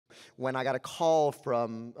when I got a call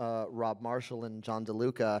from Rob Marshall and John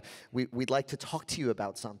DeLuca, we'd like to talk to you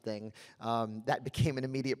about something. That became an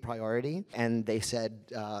immediate priority, and they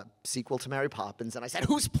said, sequel to Mary Poppins, and I said,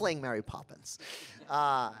 who's playing Mary Poppins?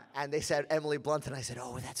 And they said, Emily Blunt, and I said,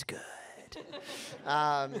 oh, that's good.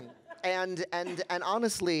 And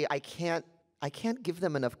honestly, I can't give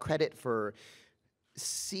them enough credit for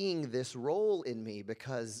seeing this role in me,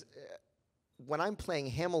 because when I'm playing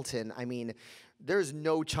Hamilton, I mean, there's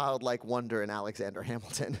no childlike wonder in Alexander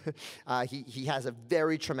Hamilton. He has a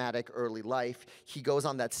very traumatic early life. He goes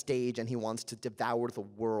on that stage and he wants to devour the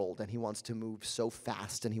world, and he wants to move so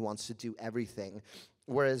fast, and he wants to do everything.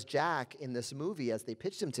 Whereas Jack, in this movie, as they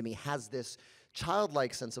pitched him to me, has this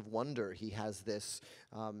childlike sense of wonder. He has this,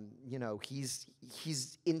 you know, he's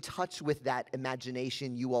in touch with that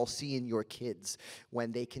imagination you all see in your kids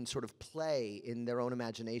when they can sort of play in their own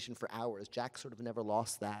imagination for hours. Jack sort of never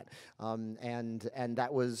lost that, and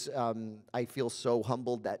that was, I feel so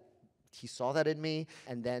humbled that he saw that in me.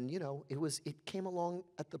 And then, you know, it came along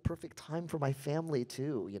at the perfect time for my family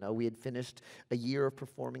too. You know, we had finished a year of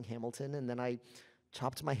performing Hamilton, and then I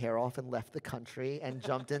chopped my hair off and left the country and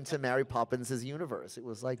jumped into Mary Poppins' universe. It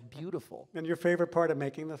was like beautiful. And your favorite part of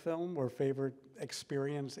making the film, or favorite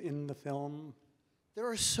experience in the film? There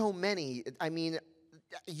are so many. I mean,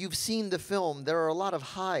 you've seen the film. There are a lot of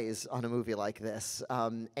highs on a movie like this.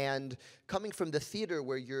 And coming from the theater,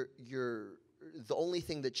 where you're the only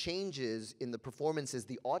thing that changes in the performance is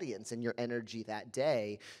the audience and your energy that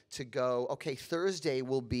day, to go, okay, Thursday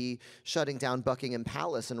we'll be shutting down Buckingham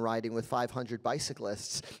Palace and riding with 500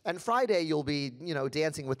 bicyclists, and Friday you'll be, you know,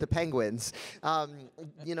 dancing with the penguins.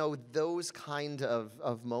 You know, those kind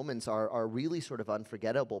of moments are really sort of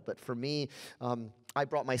unforgettable. But for me, I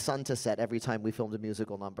brought my son to set every time we filmed a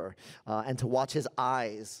musical number, and to watch his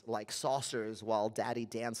eyes like saucers while Daddy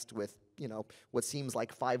danced with, you know, what seems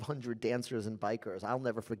like 500 dancers and bikers. I'll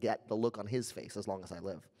never forget the look on his face as long as I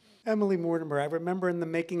live. Emily Mortimer, I remember in the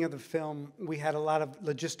making of the film, we had a lot of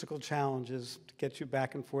logistical challenges to get you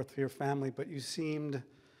back and forth for your family, but you seemed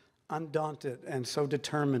undaunted and so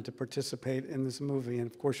determined to participate in this movie. And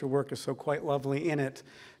of course, your work is so quite lovely in it.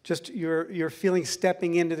 Just your feeling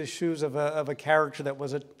stepping into the shoes of a character that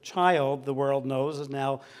was a child, the world knows, is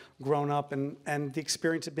now grown up, and the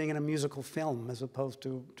experience of being in a musical film as opposed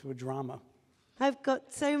to a drama. I've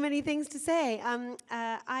got so many things to say.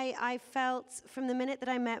 I felt from the minute that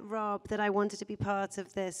I met Rob that I wanted to be part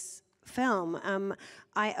of this film.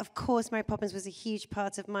 Of course, Mary Poppins was a huge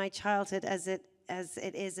part of my childhood, as it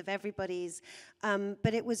is of everybody's,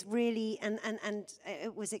 but it was really, and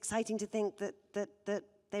it was exciting to think that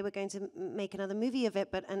they were going to make another movie of it,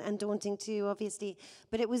 and daunting too, obviously.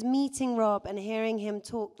 But it was meeting Rob and hearing him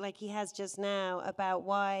talk like he has just now about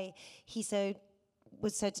why he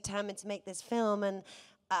was so determined to make this film, and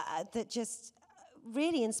that just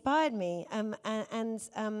really inspired me. And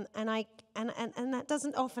that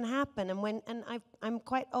doesn't often happen. I'm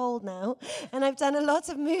quite old now, and I've done a lot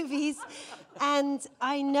of movies, and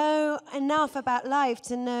I know enough about life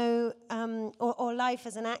to know, or life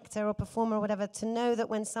as an actor or performer or whatever, to know that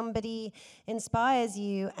when somebody inspires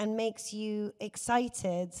you and makes you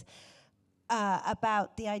excited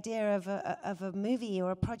about the idea of a movie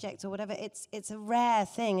or a project or whatever, it's a rare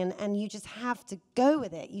thing, and you just have to go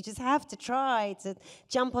with it. You just have to try to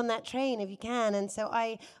jump on that train if you can. And so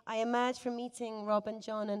I emerged from meeting Rob and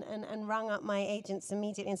John and rung up my agents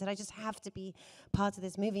immediately and said, I just have to be part of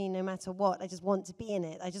this movie no matter what. I just want to be in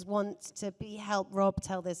it. I just want to help Rob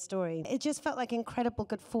tell this story. It just felt like incredible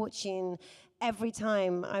good fortune every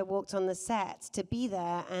time I walked on the set to be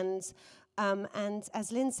there, and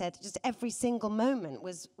as Lynn said, just every single moment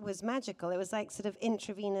was magical. It was like sort of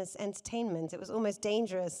intravenous entertainment. It was almost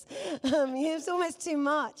dangerous. It was almost too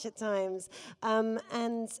much at times. And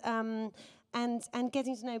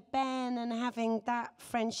getting to know Ben and having that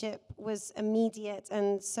friendship was immediate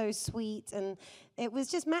and so sweet, and it was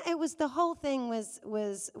just the whole thing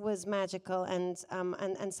was magical,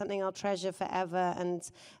 and something I'll treasure forever, and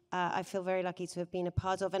I feel very lucky to have been a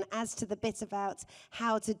part of. And as to the bit about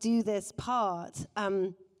how to do this part,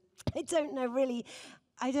 I don't know really.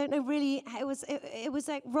 It was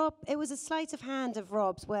like Rob. It was a sleight of hand of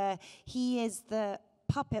Rob's, where he is the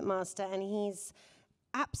puppet master, and he's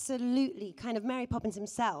absolutely kind of Mary Poppins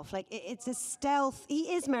himself. Like it's a stealth.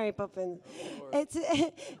 He is Mary Poppins.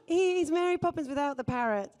 He's Mary Poppins without the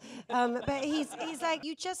parrot. But he's like,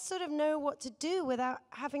 you just sort of know what to do without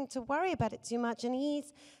having to worry about it too much. And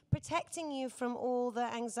he's protecting you from all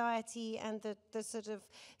the anxiety and the sort of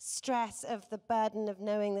stress of the burden of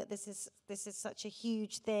knowing that this is such a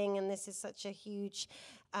huge thing, and this is such a huge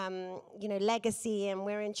you know, legacy, and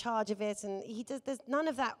we're in charge of it. And there's none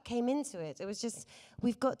of that came into it. It was just,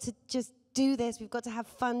 we've got to just do this. We've got to have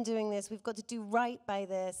fun doing this. We've got to do right by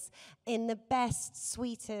this in the best,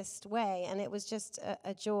 sweetest way. And it was just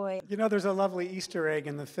a joy. You know, there's a lovely Easter egg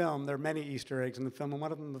in the film. There are many Easter eggs in the film, and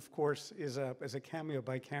one of them, of course, is a cameo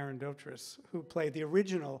by Karen Dotris, who played the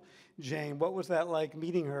original Jane. What was that like,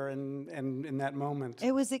 meeting her and in that moment?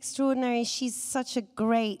 It was extraordinary. She's such a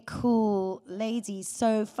great, cool lady,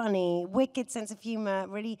 so funny, wicked sense of humor,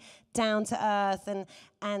 really down to earth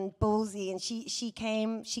and ballsy. And she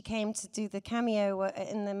came to do the cameo.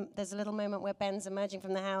 There's a little moment where Ben's emerging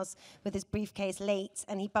from the house with his briefcase late,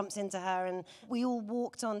 and he bumps into her, and we all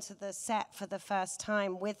walked onto the set for the first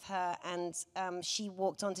time with her, and she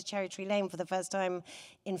walked onto Cherry Tree Lane for the first time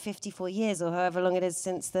in 54 years, or however long it is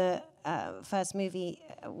since the first movie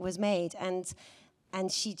was made, and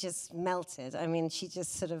she just melted. I mean, she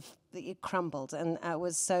just sort of crumbled, and it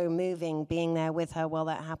was so moving being there with her while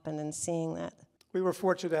that happened and seeing that. We were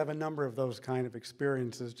fortunate to have a number of those kind of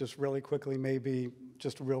experiences. Just really quickly, maybe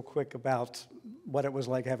just real quick about what it was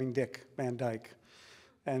like having Dick Van Dyke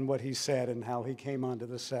and what he said and how he came onto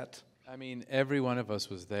the set. I mean, every one of us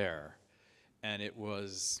was there, and it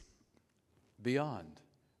was beyond.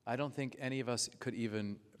 I don't think any of us could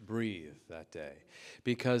even breathe that day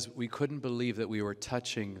because we couldn't believe that we were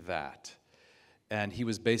touching that. And he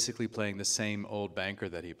was basically playing the same old banker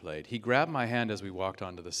that he played. He grabbed my hand as we walked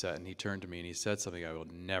onto the set, and he turned to me and he said something I will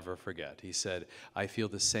never forget. He said, "I feel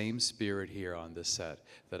the same spirit here on this set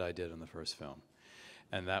that I did in the first film."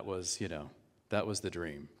 And that was, you know, that was the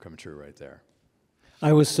dream come true right there.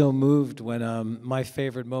 I was so moved when my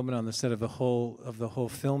favorite moment on the set of the whole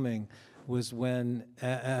filming was when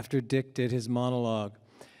after Dick did his monologue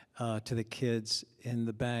to the kids in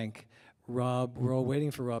the bank, we're all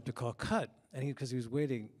waiting for Rob to call cut, and because he was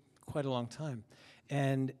waiting quite a long time,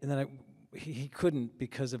 and then he couldn't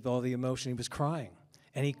because of all the emotion. He was crying,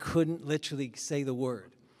 and he couldn't literally say the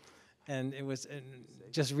word, and it was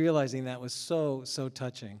just realizing that was so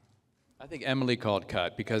touching. I think Emily called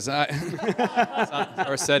cut because or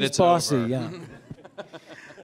said He's it's bossy, over. yeah.